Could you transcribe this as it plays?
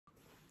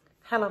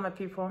Hello my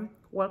people,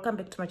 welcome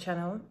back to my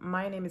channel.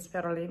 My name is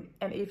Feroli,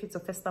 and if it's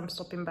your first time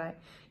stopping by,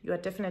 you are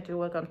definitely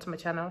welcome to my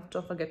channel.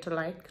 Don't forget to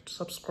like, to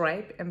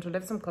subscribe, and to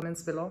leave some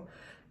comments below.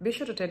 Be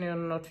sure to turn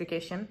on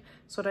notification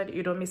so that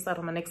you don't miss out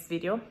on my next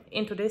video.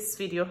 In today's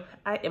video,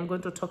 I am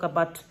going to talk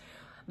about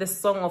the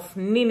song of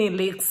Nene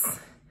lyrics,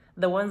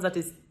 the ones that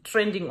is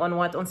trending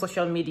on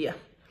social media.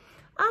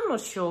 I'm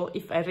not sure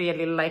if I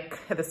really like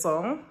the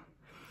song.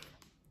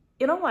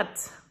 You know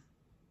what?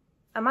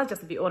 I must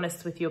just be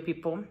honest with you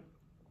people.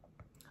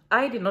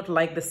 I did not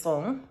like the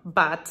song,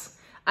 but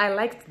I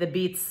liked the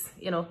beats,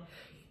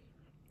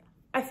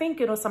 I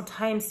think,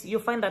 sometimes you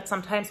find that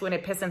sometimes when a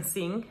person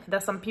sings,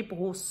 there's some people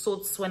who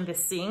suits when they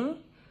sing.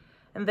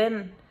 And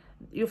then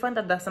you find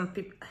that there's some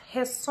people,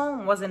 her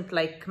song wasn't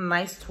like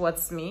nice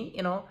towards me,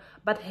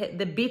 but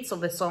the beats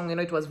of the song,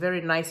 it was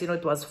very nice,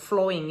 it was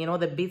flowing,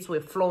 the beats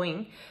were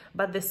flowing.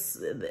 But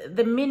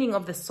the meaning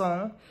of the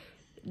song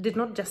did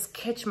not just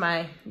catch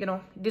my,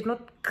 did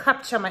not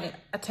capture my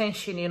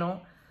attention,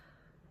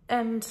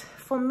 And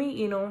for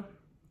me,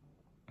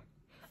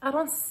 I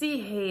don't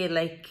see her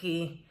like,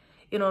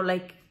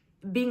 like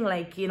being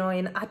like,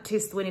 an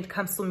artist when it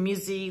comes to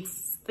music,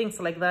 things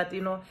like that,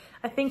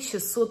 I think she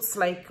suits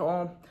like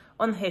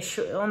on her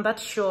show, on that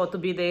show, to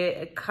be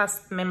the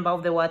cast member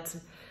of the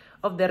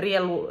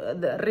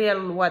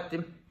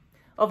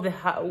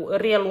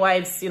Real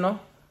Wives,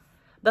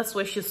 That's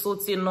where she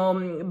suits,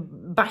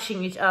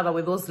 bashing each other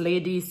with those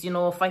ladies,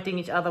 fighting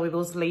each other with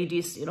those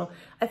ladies,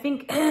 I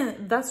think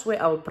that's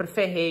where I would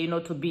prefer her,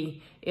 to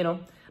be,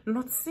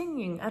 not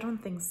singing. I don't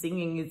think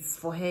singing is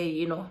for her,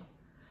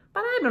 but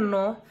I don't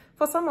know.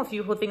 For some of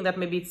you who think that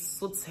maybe it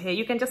suits her,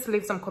 you can just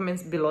leave some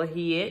comments below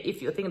here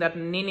if you think that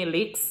Nene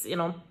Leaks,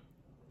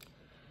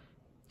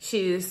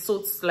 she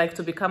suits like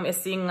to become a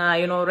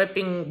singer,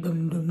 rapping,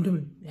 dum, dum,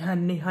 dum,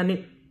 honey,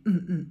 honey,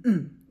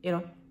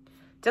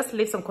 Just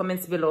leave some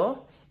comments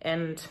below.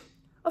 And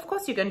of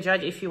course you can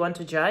judge if you want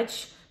to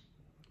judge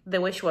the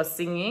way she was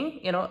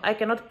singing. I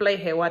cannot play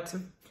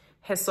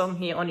her song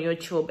here on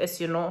YouTube. As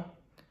you know,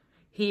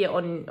 here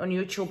on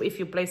YouTube, if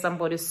you play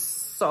somebody's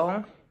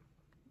song,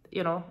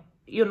 you know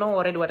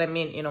already what I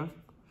mean,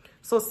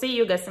 So see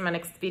you guys in my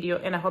next video,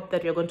 and I hope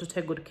that you're going to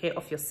take good care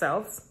of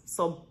yourselves.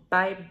 So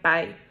bye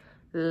bye,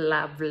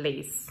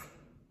 lovelies.